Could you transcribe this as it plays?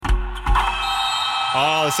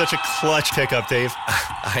Oh, such a clutch pickup, Dave.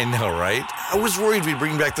 I know, right? I was worried we'd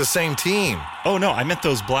bring back the same team. Oh, no, I meant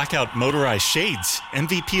those blackout motorized shades.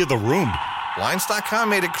 MVP of the room. Blinds.com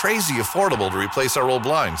made it crazy affordable to replace our old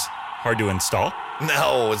blinds. Hard to install?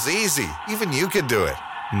 No, it's easy. Even you could do it.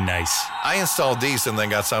 Nice. I installed these and then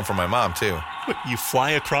got some for my mom, too. What, you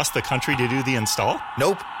fly across the country to do the install?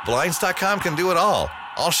 Nope. Blinds.com can do it all.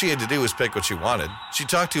 All she had to do was pick what she wanted. She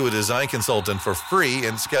talked to a design consultant for free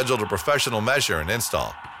and scheduled a professional measure and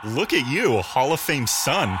install. Look at you, Hall of Fame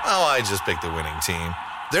son. Oh, I just picked the winning team.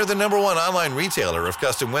 They're the #1 online retailer of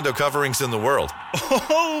custom window coverings in the world.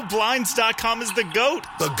 Oh, Blinds.com is the GOAT.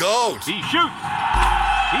 The GOAT! He shoots.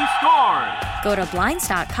 He scores. Go to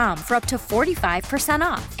Blinds.com for up to 45%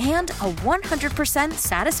 off and a 100%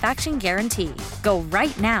 satisfaction guarantee. Go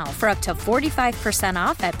right now for up to 45%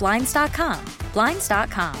 off at Blinds.com.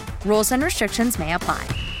 Blinds.com. Rules and restrictions may apply.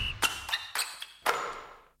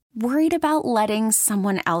 Worried about letting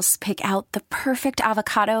someone else pick out the perfect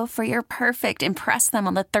avocado for your perfect impress them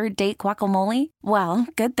on the third date guacamole? Well,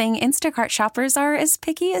 good thing Instacart shoppers are as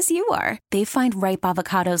picky as you are. They find ripe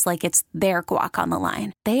avocados like it's their guac on the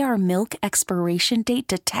line. They are milk expiration date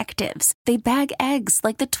detectives. They bag eggs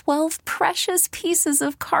like the 12 precious pieces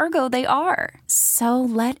of cargo they are. So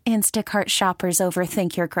let Instacart shoppers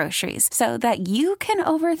overthink your groceries so that you can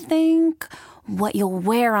overthink what you'll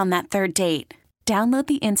wear on that third date. Download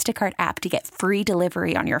the Instacart app to get free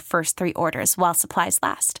delivery on your first 3 orders while supplies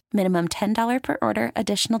last. Minimum $10 per order.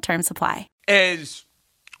 Additional terms apply. As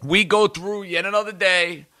we go through yet another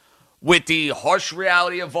day with the harsh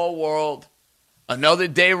reality of our world, another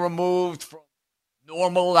day removed from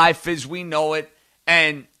normal life as we know it,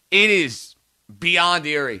 and it is beyond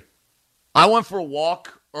eerie. I went for a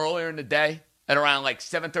walk earlier in the day at around like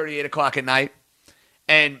 7:30, 8 o'clock at night,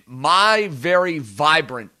 and my very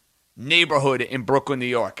vibrant neighborhood in Brooklyn, New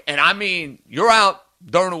York. And I mean, you're out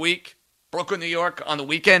during the week, Brooklyn, New York, on the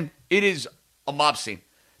weekend, it is a mob scene.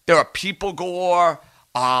 There are people galore.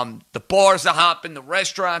 The bars are hopping. The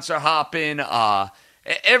restaurants are hopping.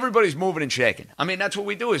 Everybody's moving and shaking. I mean, that's what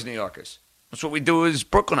we do as New Yorkers. That's what we do as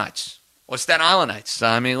Brooklynites or Staten Islandites.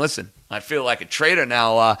 I mean, listen, I feel like a traitor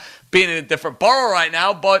now being in a different borough right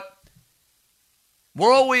now, but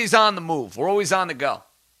we're always on the move. We're always on the go.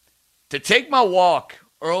 To take my walk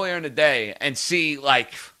earlier in the day and see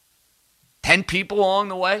like 10 people along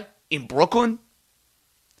the way in Brooklyn,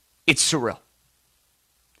 it's surreal.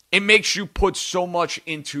 It makes you put so much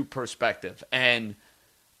into perspective. And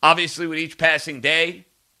obviously with each passing day,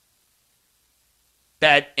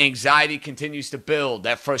 that anxiety continues to build.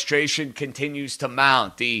 That frustration continues to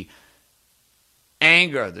mount. The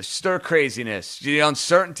anger, the stir craziness, the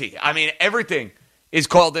uncertainty. I mean, everything is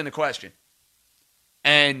called into question.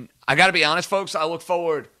 And I got to be honest, folks, I look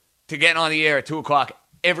forward to getting on the air at 2 o'clock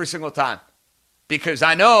every single time. Because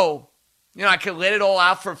I know, I could let it all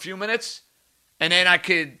out for a few minutes, and then I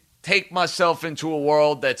could take myself into a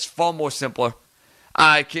world that's far more simpler.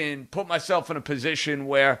 I can put myself in a position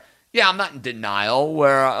where, I'm not in denial,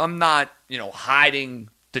 where I'm not, hiding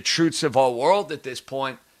the truths of our world at this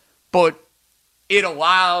point, but it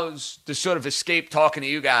allows the sort of escape talking to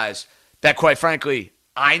you guys that, quite frankly,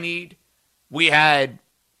 I need. We had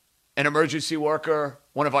an emergency worker,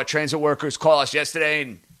 one of our transit workers, call us yesterday,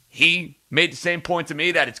 and he made the same point to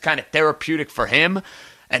me that it's kind of therapeutic for him.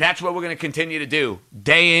 And that's what we're going to continue to do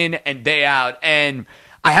day in and day out. And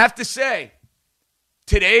I have to say,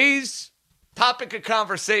 today's topic of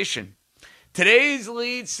conversation, today's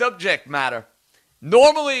lead subject matter,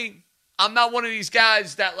 normally I'm not one of these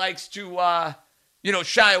guys that likes to,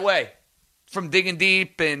 shy away from digging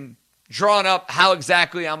deep and drawing up how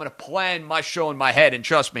exactly I'm going to plan my show in my head. And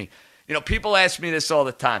trust me, people ask me this all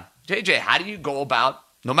the time. JJ, how do you go about,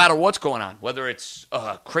 no matter what's going on, whether it's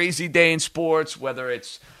a crazy day in sports, whether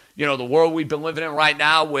it's, the world we've been living in right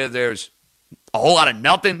now where there's a whole lot of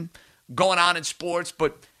nothing going on in sports,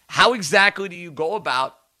 but how exactly do you go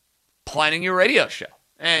about planning your radio show?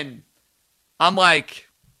 And I'm like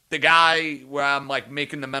the guy where I'm like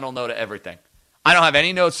making the mental note of everything. I don't have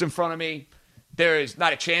any notes in front of me. There is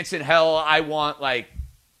not a chance in hell I want like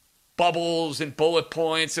bubbles and bullet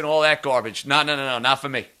points and all that garbage. No, not for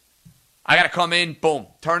me. I got to come in, boom,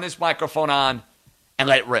 turn this microphone on and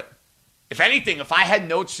let it rip. If anything, if I had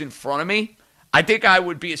notes in front of me, I think I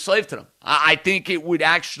would be a slave to them. I think it would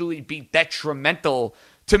actually be detrimental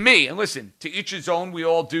to me. And listen, to each his own, we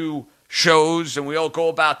all do shows and we all go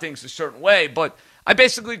about things a certain way, but I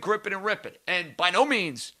basically grip it and rip it. And by no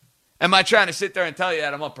means am I trying to sit there and tell you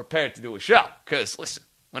that I'm unprepared to do a show. Because, listen,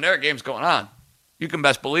 when there are games going on, you can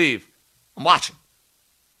best believe I'm watching.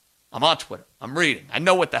 I'm on Twitter. I'm reading. I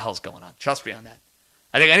know what the hell's going on. Trust me on that.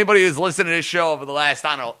 I think anybody who's listened to this show over the last,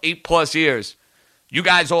 8+ years, you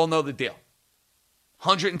guys all know the deal.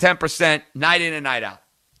 110% night in and night out,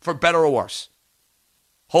 for better or worse.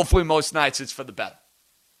 Hopefully most nights it's for the better.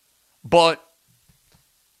 But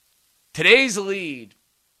today's lead,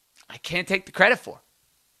 I can't take the credit for.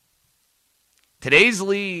 Today's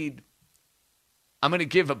lead, I'm going to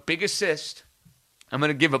give a big assist. I'm going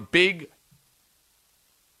to give a big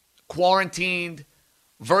quarantined,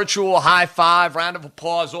 virtual high five, round of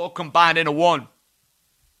applause, all combined into one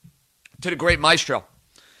to the great maestro,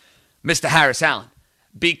 Mr. Harris Allen.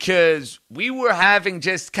 Because we were having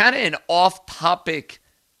just kind of an off-topic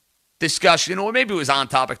discussion, or maybe it was on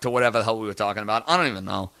topic to whatever the hell we were talking about. I don't even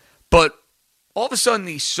know. But all of a sudden,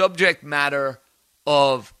 the subject matter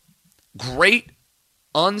of great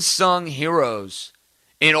unsung heroes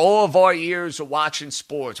in all of our years of watching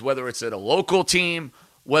sports, whether it's at a local team,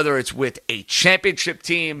 whether it's with a championship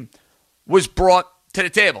team, was brought to the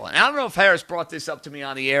table. And I don't know if Harris brought this up to me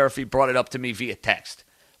on the air, if he brought it up to me via text.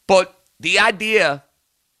 But the idea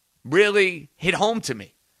really hit home to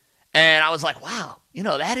me. And I was like, wow,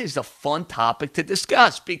 that is a fun topic to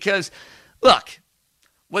discuss. Because, look,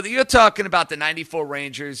 whether you're talking about the 94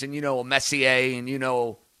 Rangers and, a Messier and,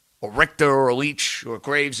 a Richter or a Leach or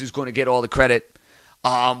Graves who's going to get all the credit.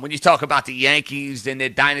 When you talk about the Yankees in their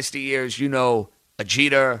dynasty years, a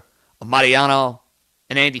Jeter, a Mariano,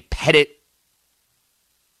 and Andy Pettitte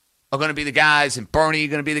are going to be the guys, and Bernie are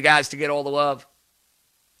going to be the guys to get all the love.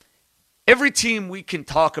 Every team we can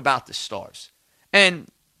talk about the stars. And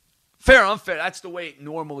fair or unfair, that's the way it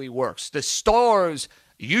normally works. The stars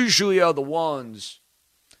usually are the ones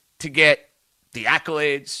to get the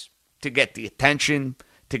accolades, to get the attention,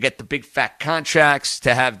 to get the big fat contracts,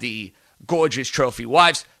 to have the gorgeous trophy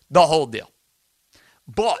wives, the whole deal.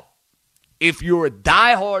 But if you're a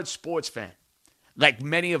diehard sports fan, like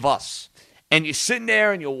many of us, and you're sitting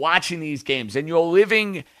there and you're watching these games, and you're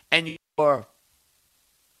living and you're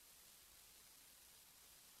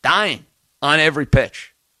dying on every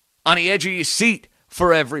pitch, on the edge of your seat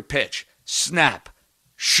for every pitch, snap,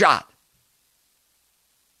 shot.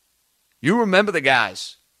 You remember the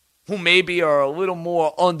guys who maybe are a little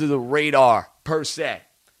more under the radar per se,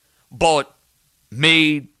 but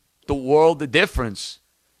made the world a difference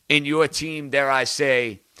in your team, dare I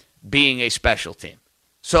say, being a special team.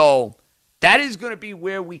 So that is going to be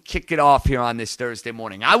where we kick it off here on this Thursday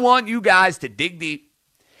morning. I want you guys to dig deep,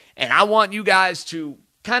 and I want you guys to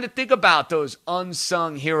kind of think about those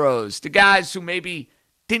unsung heroes, the guys who maybe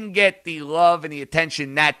didn't get the love and the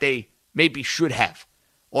attention that they maybe should have.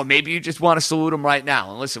 Or maybe you just want to salute them right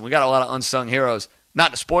now. And listen, we got a lot of unsung heroes, not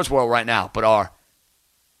in the sports world right now, but our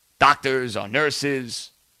doctors, our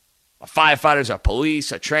nurses, our firefighters, our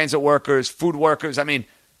police, our transit workers, food workers. I mean,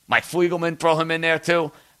 Mike Fliegelman, throw him in there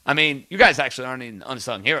too. I mean, you guys actually aren't even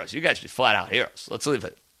unsung heroes. You guys are just flat out heroes. Let's leave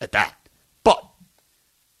it at that. But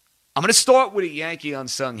I'm going to start with a Yankee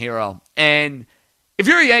unsung hero. And if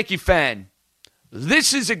you're a Yankee fan,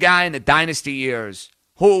 this is a guy in the dynasty years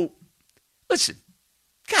who, listen,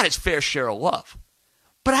 got his fair share of love.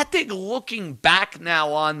 But I think looking back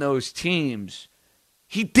now on those teams,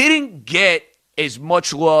 he didn't get as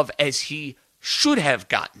much love as he should have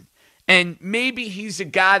gotten. And maybe he's a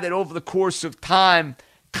guy that over the course of time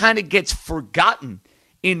kind of gets forgotten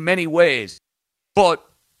in many ways. But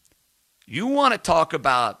you want to talk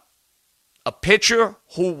about a pitcher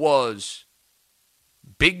who was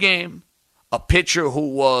big game, a pitcher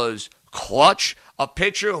who was clutch, a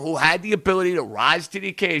pitcher who had the ability to rise to the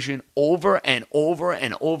occasion over and over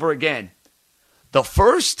and over again. The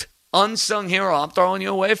first unsung hero, I'm throwing you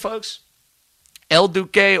away, folks, El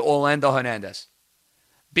Duque Orlando Hernandez.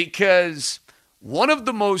 Because one of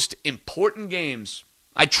the most important games,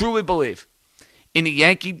 I truly believe, in the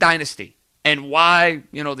Yankee dynasty, and why,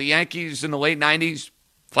 the Yankees in the late 90s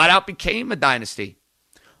flat out became a dynasty,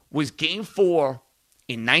 was Game 4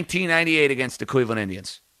 in 1998 against the Cleveland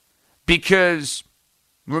Indians. Because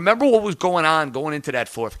remember what was going on going into that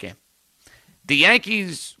fourth game. The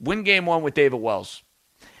Yankees win Game 1 with David Wells.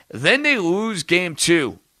 Then they lose Game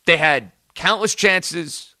 2. They had countless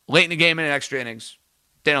chances late in the game in extra innings.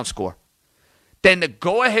 They don't score. Then the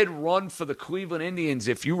go-ahead run for the Cleveland Indians,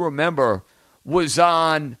 if you remember, was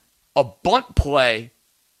on a bunt play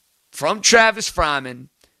from Travis Fryman,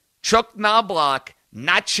 Chuck Knobloch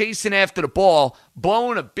not chasing after the ball,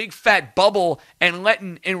 blowing a big fat bubble and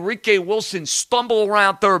letting Enrique Wilson stumble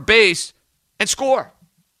around third base and score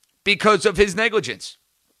because of his negligence.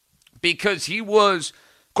 Because he was,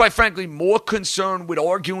 quite frankly, more concerned with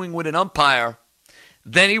arguing with an umpire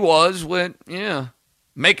than he was with,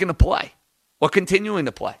 making a play or continuing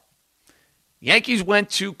to play. Yankees went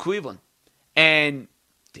to Cleveland, and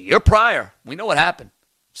The year prior, we know what happened.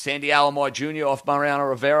 Sandy Alomar Jr. off Mariano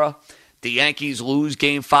Rivera. The Yankees lose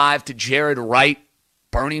Game 5 to Jared Wright.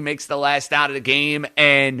 Bernie makes the last out of the game,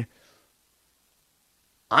 and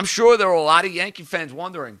I'm sure there are a lot of Yankee fans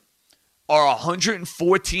wondering, are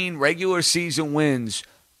 114 regular season wins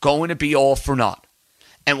going to be all for naught?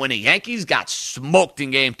 And when the Yankees got smoked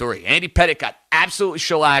in Game 3, Andy Pettitte got absolutely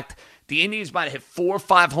shellacked. The Indians might have hit 4 or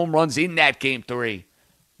 5 home runs in that Game 3.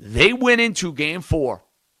 They went into Game 4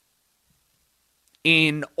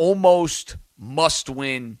 in almost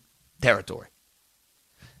must-win territory.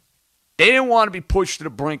 They didn't want to be pushed to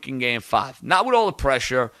the brink in Game 5. Not with all the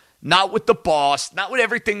pressure, not with the boss, not with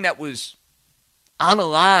everything that was on the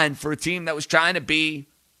line for a team that was trying to be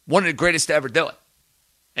one of the greatest to ever do it.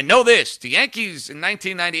 And know this, the Yankees in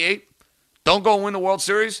 1998 don't go win the World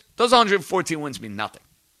Series. Those 114 wins mean nothing.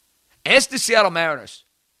 Ask the Seattle Mariners.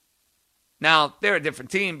 Now, they're a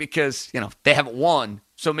different team because, they haven't won.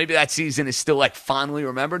 So maybe that season is still fondly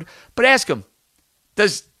remembered. But ask them,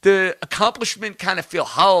 does the accomplishment kind of feel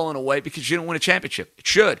hollow in a way because you didn't win a championship? It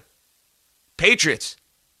should. Patriots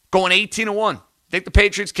going 18-1. Think the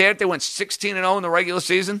Patriots cared if they went 16-0 in the regular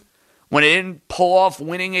season when they didn't pull off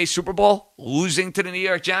winning a Super Bowl, losing to the New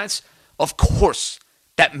York Giants? Of course,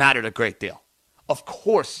 that mattered a great deal. Of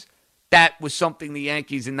course, that was something the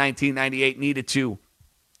Yankees in 1998 needed to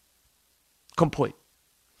complete.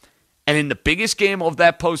 And in the biggest game of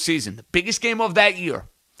that postseason, the biggest game of that year,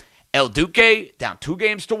 El Duque, down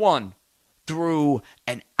 2-1, threw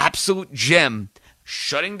an absolute gem,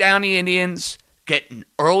 shutting down the Indians, getting an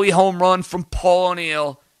early home run from Paul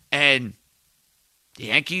O'Neill, and the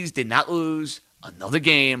Yankees did not lose another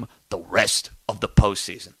game the rest of the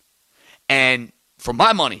postseason. And for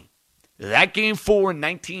my money, that Game 4 in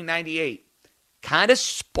 1998 kind of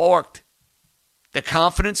sparked the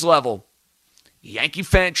confidence level Yankee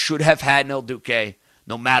fans should have had in El Duque,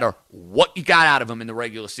 no matter what you got out of him in the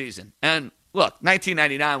regular season. And look,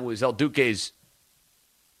 1999 was El Duque's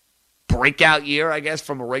breakout year, I guess,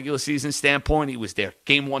 from a regular season standpoint. He was their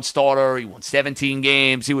Game 1 starter. He won 17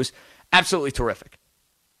 games. He was absolutely terrific.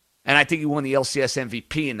 And I think he won the LCS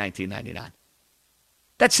MVP in 1999.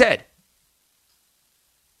 That said,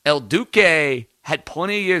 El Duque had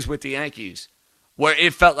plenty of years with the Yankees where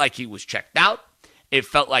it felt like he was checked out. It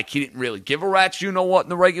felt like he didn't really give a rat's you-know-what in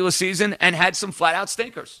the regular season and had some flat-out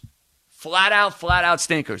stinkers. Flat-out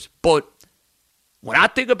stinkers. But when I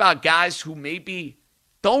think about guys who maybe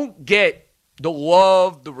don't get the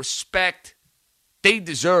love, the respect they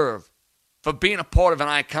deserve for being a part of an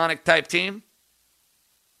iconic-type team,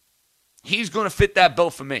 he's going to fit that bill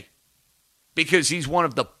for me because he's one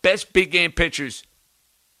of the best big-game pitchers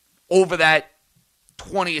over that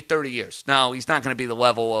 20 or 30 years. Now, he's not going to be the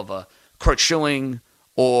level of a Curt Schilling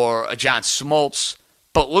or a John Smoltz.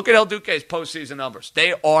 But look at El Duque's postseason numbers.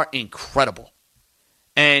 They are incredible.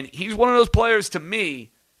 And he's one of those players to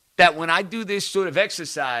me that when I do this sort of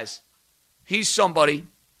exercise, he's somebody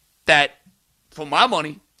that, for my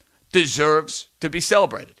money, deserves to be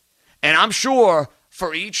celebrated. And I'm sure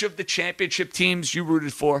for each of the championship teams you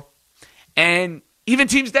rooted for, and even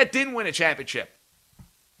teams that didn't win a championship,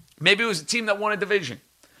 maybe it was a team that won a division,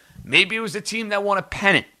 maybe it was a team that won a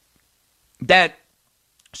pennant, that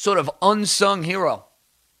sort of unsung hero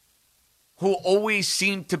who always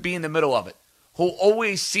seemed to be in the middle of it, who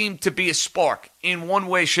always seemed to be a spark in one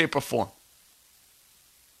way, shape, or form.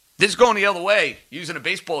 This is going the other way, using a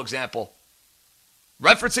baseball example,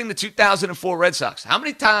 referencing the 2004 Red Sox. How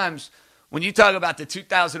many times when you talk about the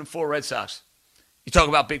 2004 Red Sox, you talk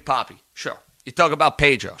about Big Papi? Sure. You talk about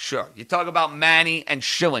Pedro? Sure. You talk about Manny and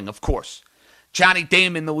Schilling, of course. Johnny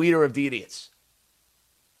Damon, the leader of the Idiots.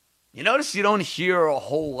 You notice you don't hear a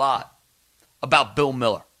whole lot about Bill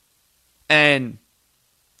Miller. And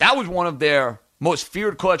that was one of their most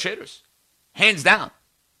feared clutch hitters, hands down.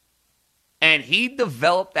 And he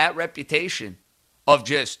developed that reputation of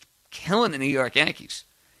just killing the New York Yankees.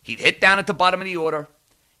 He'd hit down at the bottom of the order.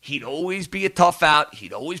 He'd always be a tough out.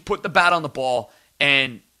 He'd always put the bat on the ball.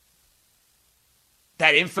 And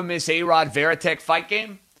that infamous A-Rod Veritek fight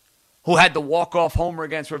game, who had the walk-off homer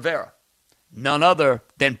against Rivera? None other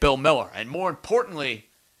than Bill Miller. And more importantly,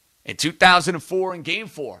 in 2004 in Game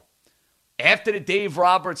 4, after the Dave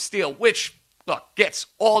Roberts steal, which, look, gets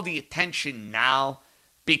all the attention now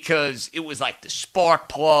because it was like the spark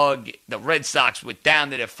plug. The Red Sox were down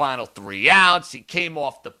to their final 3 outs. He came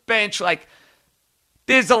off the bench.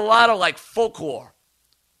 There's a lot of, folklore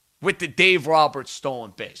with the Dave Roberts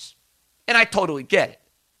stolen base. And I totally get it.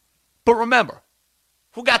 But remember,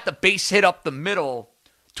 who got the base hit up the middle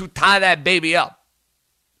to tie that baby up?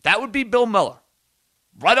 That would be Bill Miller.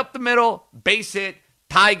 Right up the middle, base hit,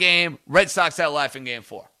 tie game, Red Sox had life in game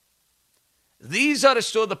 4. These are the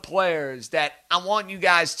sort of players that I want you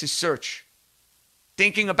guys to search.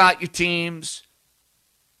 Thinking about your teams,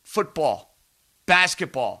 football,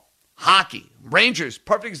 basketball, hockey, Rangers,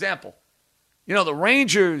 perfect example. You know, the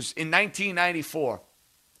Rangers in 1994,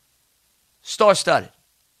 star-studded.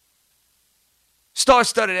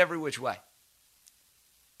 Star-studded every which way.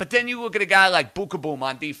 But then you look at a guy like Bukaboom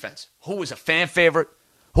on defense, who was a fan favorite,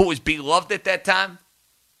 who was beloved at that time.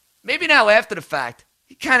 Maybe now after the fact,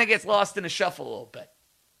 he kind of gets lost in the shuffle a little bit.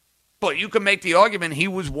 But you can make the argument he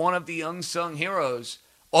was one of the unsung heroes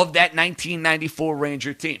of that 1994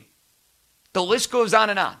 Ranger team. The list goes on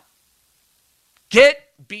and on. Get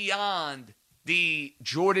beyond the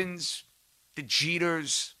Jordans, the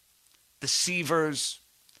Jeters, the Seavers,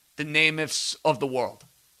 the Namaths of the world.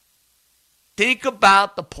 Think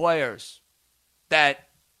about the players that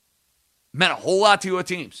meant a whole lot to your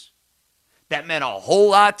teams, that meant a whole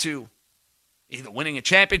lot to either winning a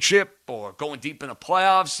championship or going deep in the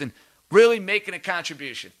playoffs and really making a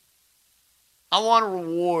contribution. I want to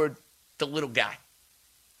reward the little guy.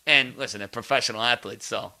 And listen, they're professional athletes,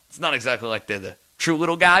 so it's not exactly like they're the true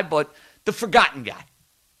little guy, but the forgotten guy.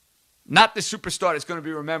 Not the superstar that's going to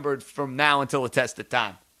be remembered from now until the test of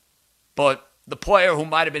time, but the player who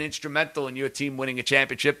might have been instrumental in your team winning a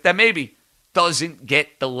championship that maybe doesn't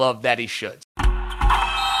get the love that he should.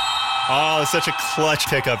 Oh, such a clutch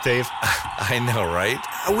pickup, Dave. I know, right?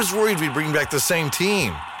 I was worried we'd bring back the same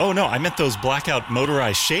team. Oh, no, I meant those blackout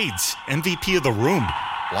motorized shades. MVP of the room.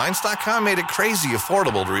 Blinds.com made it crazy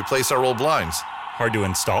affordable to replace our old blinds. Hard to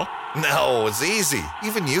install? No, it's easy.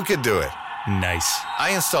 Even you could do it. Nice.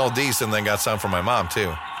 I installed these and then got some for my mom,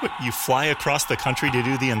 too. What, you fly across the country to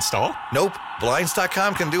do the install? Nope.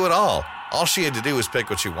 Blinds.com can do it all. All she had to do was pick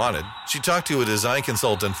what she wanted. She talked to a design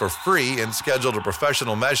consultant for free and scheduled a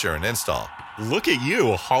professional measure and install. Look at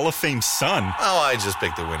you, a Hall of Fame son. Oh, I just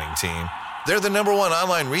picked the winning team. They're the #1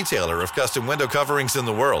 online retailer of custom window coverings in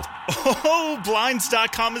the world. Oh,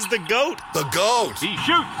 Blinds.com is the GOAT. The GOAT! He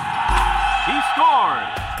shoots. He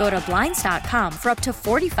scores. Go to Blinds.com for up to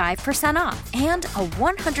 45% off and a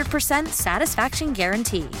 100% satisfaction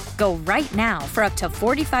guarantee. Go right now for up to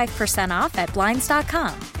 45% off at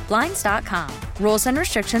Blinds.com. Blinds.com. Rules and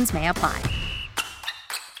restrictions may apply.